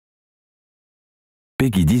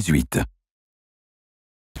Peggy 18.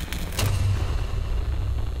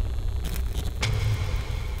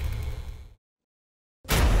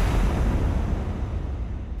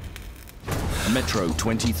 Metro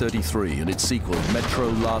 2033 and its sequel, Metro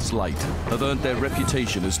Last Light, have earned their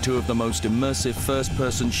reputation as two of the most immersive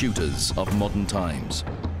first-person shooters of modern times.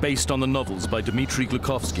 Based on the novels by Dmitry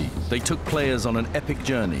Glukhovsky, they took players on an epic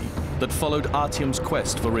journey that followed Artyom's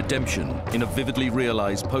quest for redemption in a vividly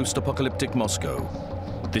realized post-apocalyptic Moscow.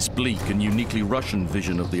 This bleak and uniquely Russian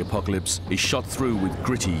vision of the apocalypse is shot through with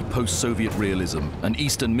gritty post-Soviet realism and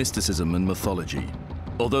Eastern mysticism and mythology.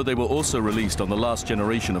 Although they were also released on the last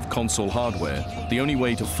generation of console hardware, the only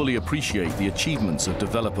way to fully appreciate the achievements of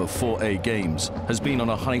developer 4A Games has been on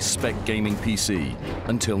a high-spec gaming PC,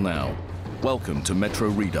 until now. Welcome to Metro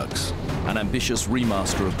Redux, an ambitious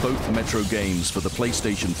remaster of both Metro games for the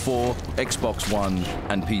PlayStation 4, Xbox One,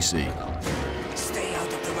 and PC. Stay out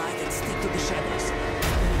of the light and stick to the shadows.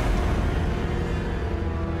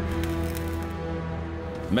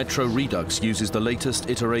 Metro Redux uses the latest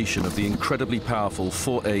iteration of the incredibly powerful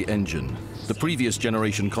 4A engine. The previous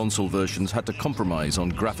generation console versions had to compromise on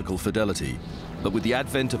graphical fidelity, but with the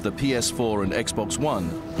advent of the PS4 and Xbox One,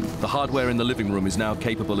 the hardware in the living room is now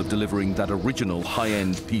capable of delivering that original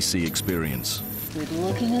high-end PC experience. Quit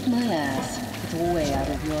looking at my ass. It's way out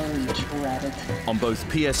of your reach, rabbit. On both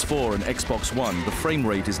PS4 and Xbox One, the frame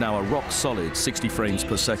rate is now a rock-solid 60 frames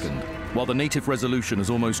per second, while the native resolution has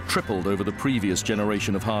almost tripled over the previous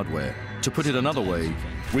generation of hardware. To put it another way,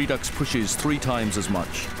 Redux pushes 3 times as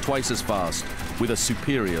much, twice as fast, with a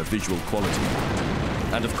superior visual quality.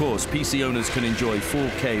 And of course, PC owners can enjoy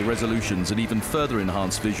 4K resolutions and even further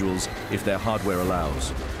enhanced visuals if their hardware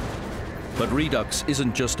allows. But Redux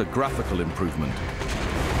isn't just a graphical improvement.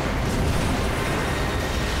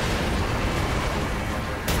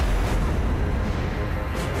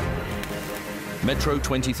 Metro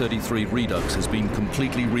 2033 Redux has been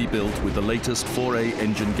completely rebuilt with the latest 4A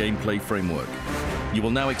engine gameplay framework. You will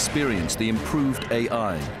now experience the improved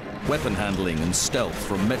AI, weapon handling and stealth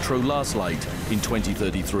from Metro Last Light in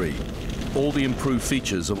 2033. All the improved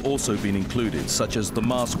features have also been included, such as the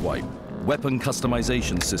mask wipe, weapon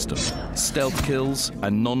customization system, stealth kills,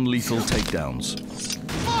 and non-lethal takedowns.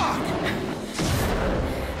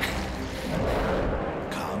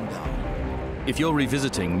 If you're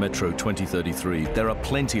revisiting Metro 2033, there are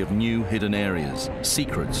plenty of new hidden areas,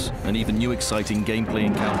 secrets, and even new exciting gameplay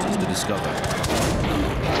encounters to discover.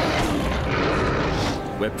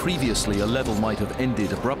 Where previously a level might have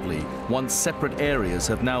ended abruptly, once separate areas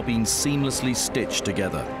have now been seamlessly stitched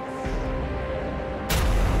together.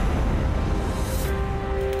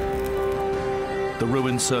 The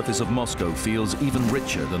ruined surface of Moscow feels even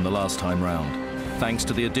richer than the last time round, thanks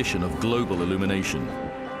to the addition of global illumination.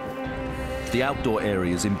 The outdoor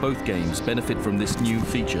areas in both games benefit from this new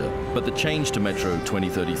feature, but the change to Metro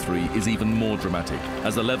 2033 is even more dramatic,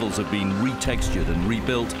 as the levels have been retextured and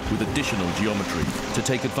rebuilt with additional geometry to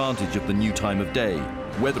take advantage of the new time of day,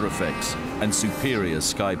 weather effects, and superior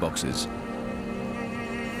skyboxes.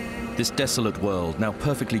 This desolate world now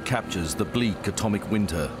perfectly captures the bleak atomic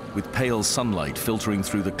winter, with pale sunlight filtering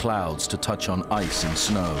through the clouds to touch on ice and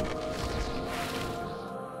snow.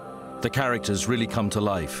 The characters really come to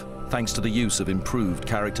life, thanks to the use of improved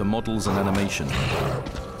character models and animation.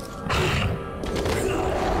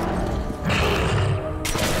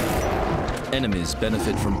 Enemies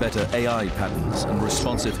benefit from better AI patterns and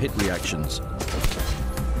responsive hit reactions.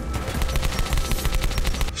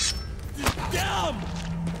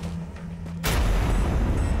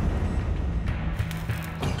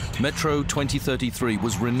 Metro 2033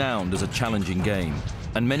 was renowned as a challenging game,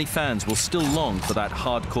 and many fans will still long for that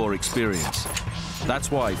hardcore experience.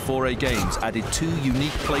 That's why 4A Games added 2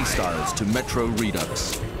 unique playstyles to Metro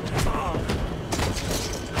Redux.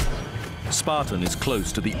 Spartan is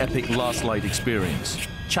close to the epic Last Light experience,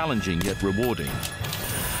 challenging yet rewarding.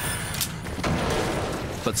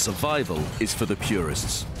 But survival is for the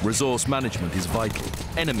purists. Resource management is vital.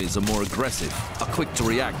 Enemies are more aggressive, are quick to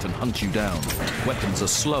react and hunt you down. Weapons are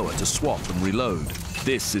slower to swap and reload.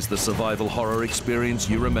 This is the survival horror experience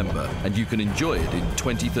you remember, and you can enjoy it in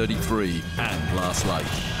 2033 and Last Light.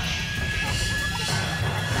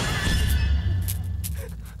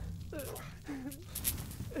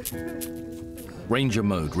 Ranger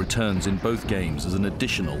mode returns in both games as an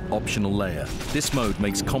additional optional layer. This mode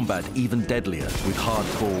makes combat even deadlier with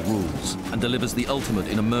hardcore rules and delivers the ultimate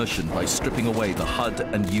in immersion by stripping away the HUD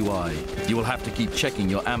and UI. You will have to keep checking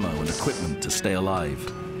your ammo and equipment to stay alive.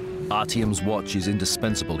 Artyom's watch is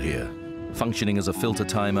indispensable here, functioning as a filter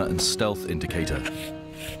timer and stealth indicator.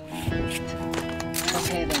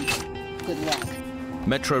 Okay then, good luck.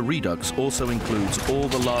 Metro Redux also includes all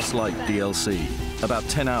the Last Light DLC, about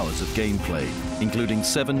 10 hours of gameplay, including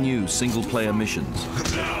 7 new single-player missions,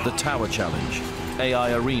 the Tower Challenge,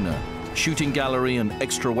 AI Arena, Shooting Gallery and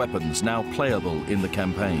extra weapons now playable in the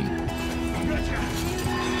campaign.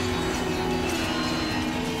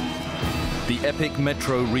 The epic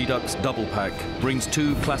Metro Redux Double Pack brings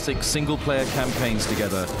 2 classic single-player campaigns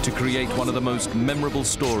together to create one of the most memorable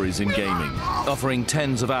stories in gaming. Offering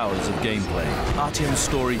tens of hours of gameplay, Artyom's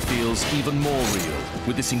story feels even more real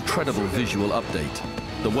with this incredible visual update.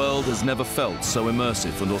 The world has never felt so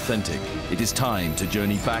immersive and authentic. It is time to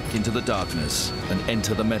journey back into the darkness and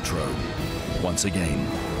enter the Metro once again.